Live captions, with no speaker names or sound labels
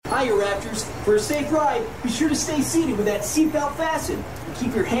instructors, for a safe ride, be sure to stay seated with that seatbelt fastened. And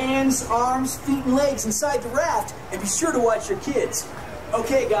keep your hands, arms, feet, and legs inside the raft, and be sure to watch your kids.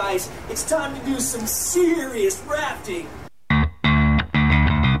 Okay, guys, it's time to do some serious rafting.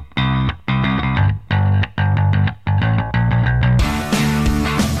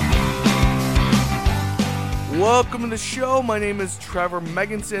 Welcome to the show. My name is Trevor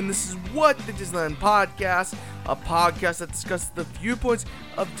Megginson. This is What the Disneyland Podcast, a podcast that discusses the viewpoints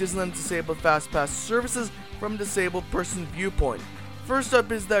of Disneyland Disabled Fast Pass services from a disabled person's viewpoint. First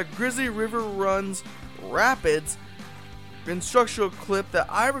up is that Grizzly River Runs Rapids instructional clip that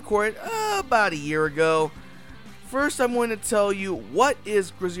I recorded about a year ago. First, I'm going to tell you what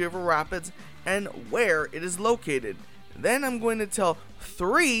is Grizzly River Rapids and where it is located. Then I'm going to tell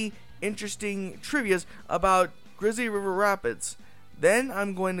 3 interesting trivias about Grizzly River Rapids. Then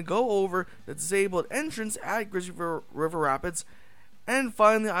I'm going to go over the disabled entrance at Grizzly River Rapids. And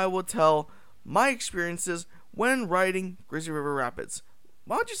finally, I will tell my experiences when riding Grizzly River Rapids.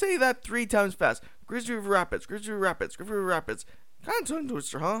 Why don't you say that 3 times fast? Grizzly River Rapids, Grizzly River Rapids, Grizzly River Rapids. Kind of tongue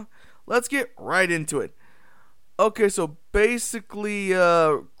twister, huh? Let's get right into it. Okay, so basically,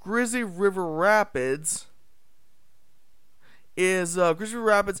 Grizzly River Rapids is an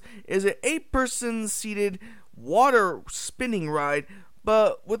 8-person seated water spinning ride,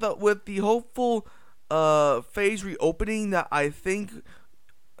 but with the hopeful phase reopening that I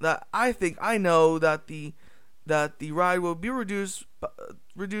know that the ride will be reduced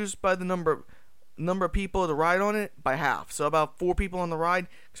by the number of people to ride on it by half. So about 4 people on the ride,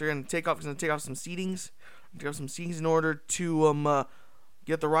 because they're going to take off some seatings in order to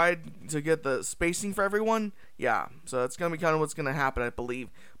get the ride, to get the spacing for everyone. Yeah, so that's going to be kind of what's going to happen, I believe.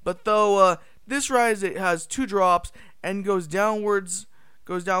 But though this ride, it has 2 drops and goes downwards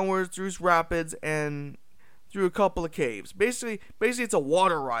through rapids and through a couple of caves. Basically it's a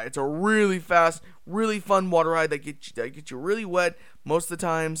water ride. It's a really fast, really fun water ride that gets you really wet most of the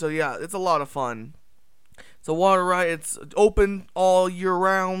time. So yeah, it's a lot of fun. It's a water ride. It's open all year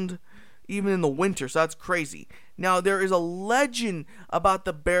round, even in the winter, so that's crazy. Now, there is a legend about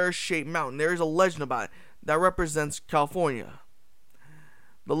the bear-shaped mountain. There is a legend about it that represents California.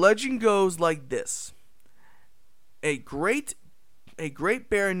 The legend goes like this. A great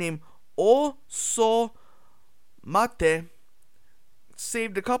bear named Oso Mate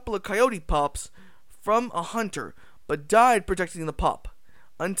saved a couple of coyote pups from a hunter, but died protecting the pup,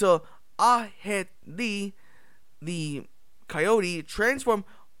 until Aheti, the coyote, transformed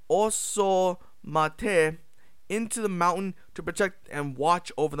Oso Mate into the mountain to protect and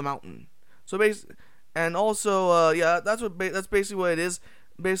watch over the mountain. So basically, and also, that's basically what it is.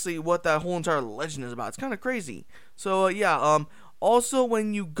 Basically, what that whole entire legend is about. It's kind of crazy. So also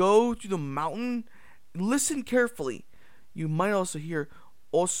when you go to the mountain, listen carefully. You might also hear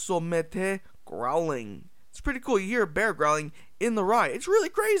Oso Mate growling. It's pretty cool. You hear a bear growling in the ride. It's really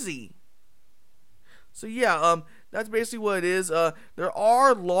crazy. So that's basically what it is. There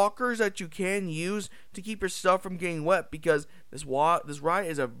are lockers that you can use to keep your stuff from getting wet, because this ride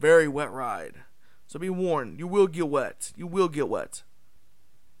is a very wet ride. So be warned, you will get wet.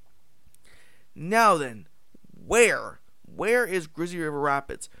 Now then, where is Grizzly River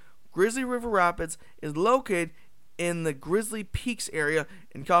Rapids? Grizzly River Rapids is located in the Grizzly Peaks area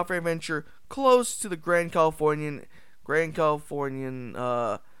in California Adventure, close to the Grand Californian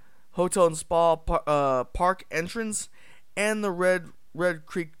Hotel and Spa park entrance and the Red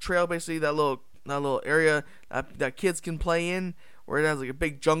Creek Trail. Basically, that little area that kids can play in, where it has like a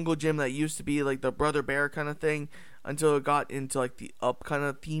big jungle gym that used to be like the Brother Bear kind of thing, until it got into like the Up kind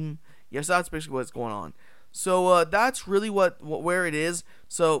of theme. Yes, that's basically what's going on. So that's really where it is.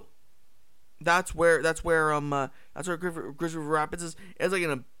 So that's where Grizzly River Rapids is. It's like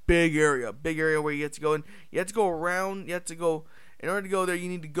in a big area where you have to go in. You have to go around. In order to go there, you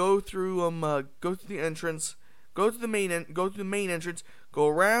need to go through the entrance, go to the main entrance, go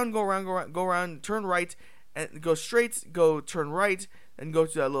around, turn right, and go straight, turn right, and go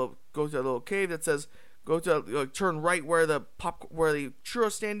to that little cave that says turn right where the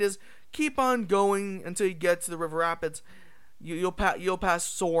churro stand is. Keep on going until you get to the River Rapids. You'll pass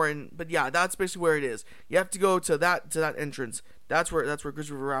Soarin', but yeah, that's basically where it is. You have to go to that entrance. That's where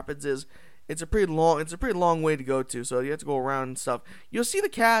Grizzly River Rapids is. It's a pretty long way to go to, so you have to go around and stuff. You'll see the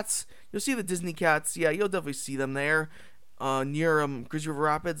cats. You'll see the Disney cats. Yeah, you'll definitely see them there near Grizzly River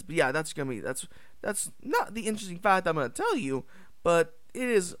Rapids. But yeah, that's not the interesting fact I'm gonna tell you, but it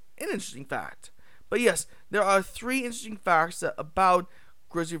is an interesting fact. But yes, there are 3 interesting facts about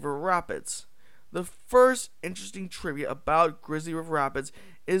Grizzly River Rapids. The first interesting trivia about Grizzly River Rapids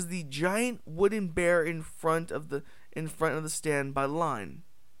is the giant wooden bear in front of the standby line.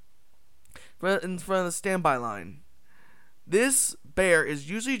 in front of the standby line. This bear is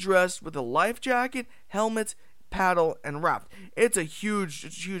usually dressed with a life jacket, helmet, paddle, and raft. It's a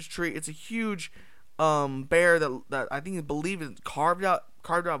huge tree. It's a huge bear that I believe is carved out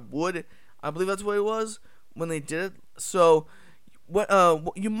of wood. I believe that's what it was when they did it. So what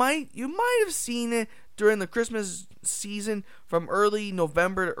you might have seen it during the Christmas season from early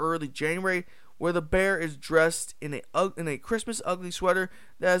November to early January, where the bear is dressed in a Christmas ugly sweater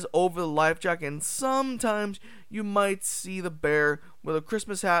that is over the life jacket, and sometimes you might see the bear with a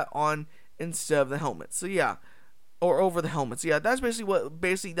Christmas hat on instead of the helmet. So yeah, or over the helmet. So yeah, that's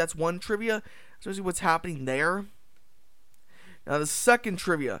that's one trivia. That's basically what's happening there. Now the second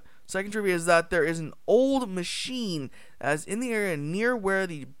trivia is that there is an old machine that is in the area near where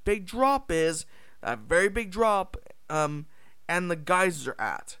the big drop is, that very big drop, and the geysers are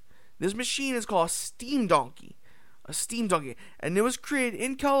at. This machine is called a steam donkey, and it was created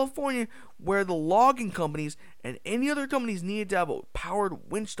in California, where the logging companies and any other companies needed to have a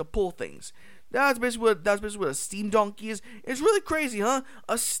powered winch to pull things. That's basically what a steam donkey is. It's really crazy, huh?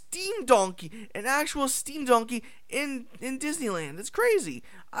 A steam donkey, an actual steam donkey in Disneyland. It's crazy.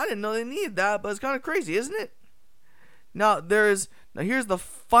 I didn't know they needed that, but it's kind of crazy, isn't it? Now here's the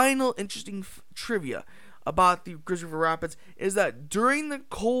final interesting trivia about the Grizzly River Rapids, is that during the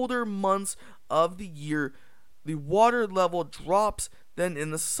colder months of the year, the water level drops than in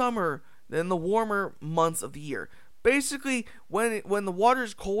the warmer months of the year. Basically, when the water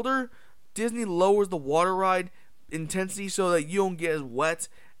is colder, Disney lowers the water ride intensity so that you don't get as wet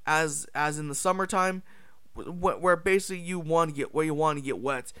as in the summertime, where basically you want to get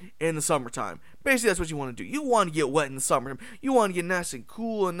wet in the summertime. Basically, that's what you want to do. You want to get wet in the summertime. You want to get nice and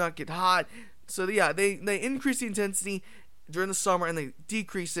cool and not get hot. So yeah, they increase the intensity during the summer and they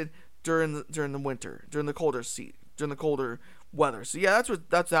decrease it during the winter, during the colder weather. So yeah, that's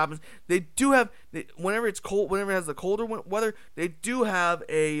what happens. They do have whenever it's cold, whenever it has the colder weather, they do have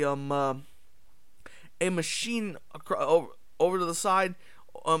a machine over to the side,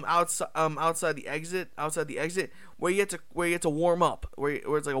 outside the exit where you get to warm up, where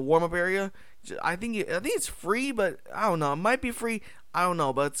it's like a warm up area. I think it's free, but I don't know. It might be free. I don't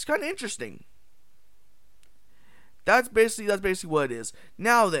know, but it's kind of interesting. That's basically what it is.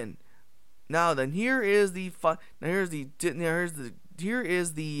 Now then, here is the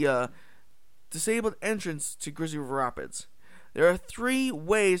disabled entrance to Grizzly River Rapids. There are 3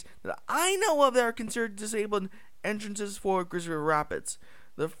 ways that I know of that are considered disabled entrances for Grizzly River Rapids.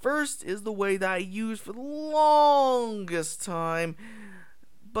 The first is the way that I used for the longest time,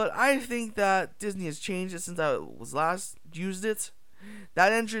 but I think that Disney has changed it since I was last used it.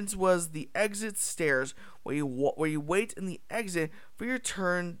 That entrance was the exit stairs, where you wait in the exit for your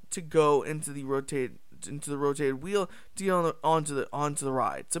turn to go into the rotated wheel to get onto the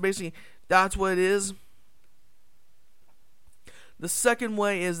ride. So basically, that's what it is. The second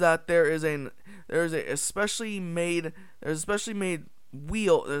way is that there's a specially made entrance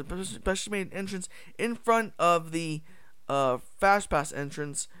in front of the Fast Pass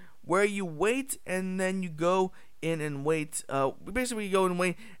entrance, where you wait and then you go in and wait. Basically, you go and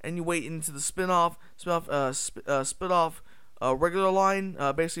wait, and you wait into the split off regular line.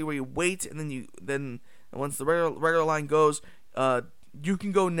 Basically, where you wait and then once the regular line goes, you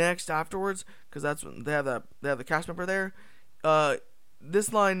can go next afterwards, because that's when they have the cast member there.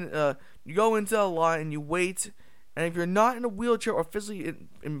 This line, you go into a line and you wait, and if you're not in a wheelchair or physically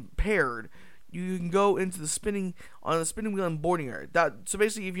impaired, you can go into the spinning wheel and boarding area. So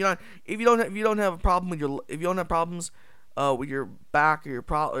basically, if you don't have problems with your back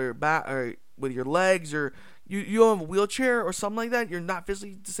or with your legs, or you don't have a wheelchair or something like that, you're not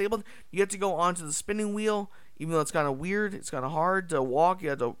physically disabled, you have to go onto the spinning wheel. Even though it's kind of weird, it's kind of hard to walk.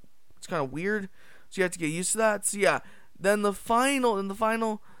 It's kind of weird, so you have to get used to that. So yeah, then the final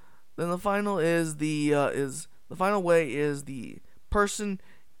way is the person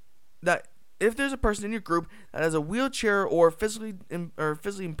that, if there's a person in your group that has a wheelchair or physically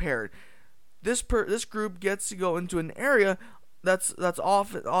impaired, this group gets to go into an area that's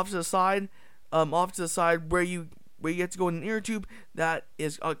off to the side, where you get to go in an ear tube that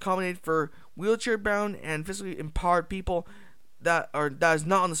is accommodated for wheelchair bound and physically impaired people that is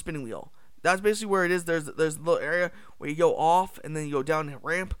not on the spinning wheel. That's basically where it is. There's a little area where you go off and then you go down a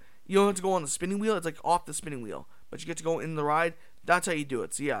ramp. You don't have to go on the spinning wheel. It's like off the spinning wheel, but you get to go in the ride. That's how you do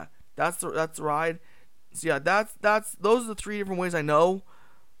it. So yeah, that's the ride. So yeah, those are the 3 different ways I know.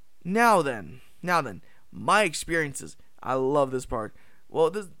 Now then, my experiences. I love this part.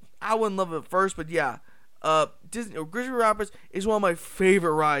 Well, I wouldn't love it at first, but yeah, Grizzly Rapids is one of my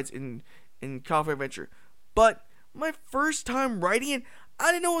favorite rides in California Adventure. But my first time riding it,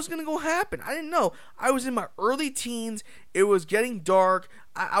 I didn't know what was going to go happen. I didn't know. I was in my early teens. It was getting dark.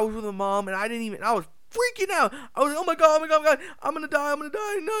 I was with my mom, and I was freaking out. I was like, oh my god, I'm going to die. No,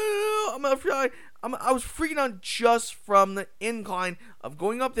 I'm going to die. I was freaking out just from the incline of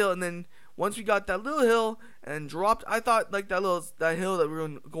going up the hill, and then once we got that little hill and dropped, I thought like that hill that we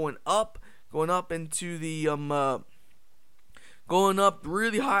were going up into the going up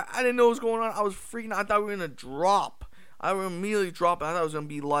really high. I didn't know what was going on. I was freaking out. I thought we were gonna drop. I would immediately drop. I thought it was gonna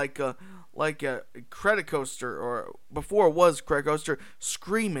be like a credit coaster, or before it was credit coaster,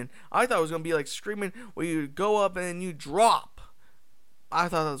 Screaming. I thought it was gonna be like Screaming, where you go up and then you drop. I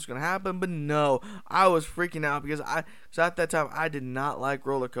thought that was gonna happen, but no. I was freaking out because at that time I did not like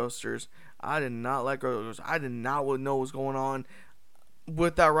roller coasters. I did not know what was going on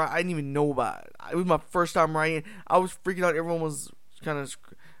with that ride. I didn't even know about it. It was my first time riding. I was freaking out. Everyone was kind of.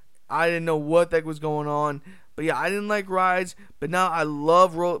 I didn't know what the heck was going on. But yeah, I didn't like rides. But now I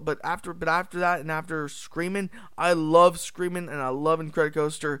love But after that and after Screaming, I love Screaming and I love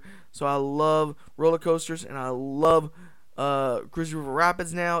Incredicoaster. So I love roller coasters and I love Grizzly River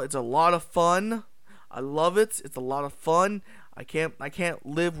Rapids now. It's a lot of fun. I love it. It's a lot of fun. I can't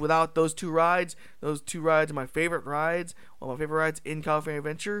live without those two rides. Those two rides are my favorite rides. One of my favorite rides in California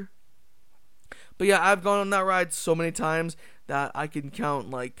Adventure. But yeah, I've gone on that ride so many times that I can count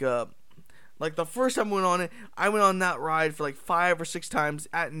like the first time I went on it, I went on that ride for like 5 or 6 times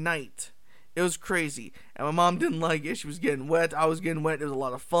at night. It was crazy. And my mom didn't like it. She was getting wet. I was getting wet. It was a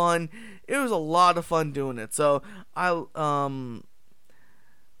lot of fun. It was a lot of fun doing it. So I'm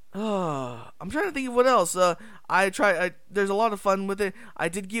trying to think of what else. There's a lot of fun with it. I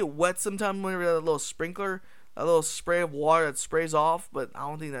did get wet sometimes when we had a little sprinkler, a little spray of water that sprays off, but I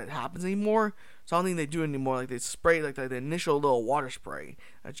don't think that happens anymore. So I don't think they do it anymore. Like they spray like the initial little water spray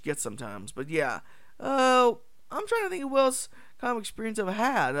that you get sometimes. But yeah, I'm trying to think of what else kind of experience I've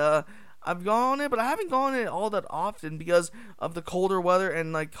had. I've gone on it, but I haven't gone on it all that often because of the colder weather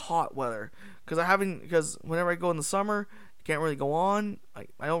and like hot weather. Because whenever I go in the summer, can't really go on.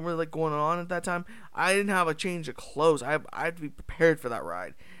 I don't really like going on at that time. I didn't have a change of clothes. I have to be prepared for that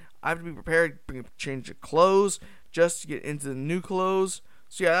ride. I have to be prepared to bring a change of clothes just to get into the new clothes.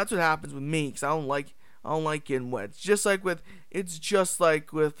 So yeah, that's what happens with me because I don't like getting wet. It's just like with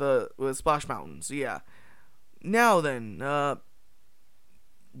Splash Mountain. So yeah. Now then,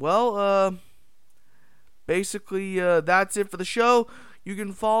 basically that's it for the show. You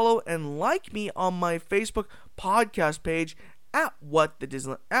can follow and like me on my Facebook podcast page at What the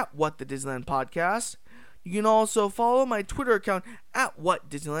Disneyland Podcast. You can also follow my Twitter account at What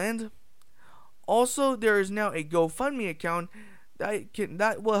Disneyland. Also, there is now a GoFundMe account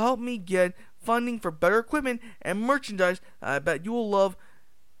that will help me get funding for better equipment and merchandise that I bet you will love.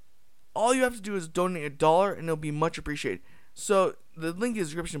 All you have to do is donate $1 and it'll be much appreciated. So the link is in the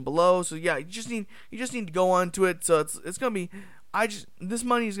description below. So yeah, you just need to go onto it. So it's gonna be. This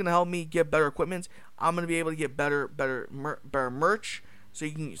money is gonna help me get better equipment. I'm gonna be able to get better merch. So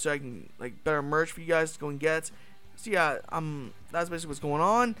I can like better merch for you guys to go and get. So yeah, that's basically what's going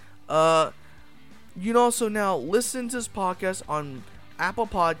on. You can also now listen to this podcast on Apple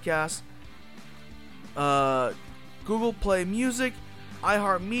Podcasts, Google Play Music,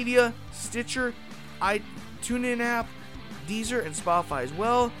 iHeartMedia, Stitcher, TuneIn app, Deezer, and Spotify as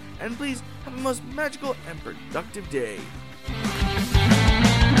well. And please have a most magical and productive day.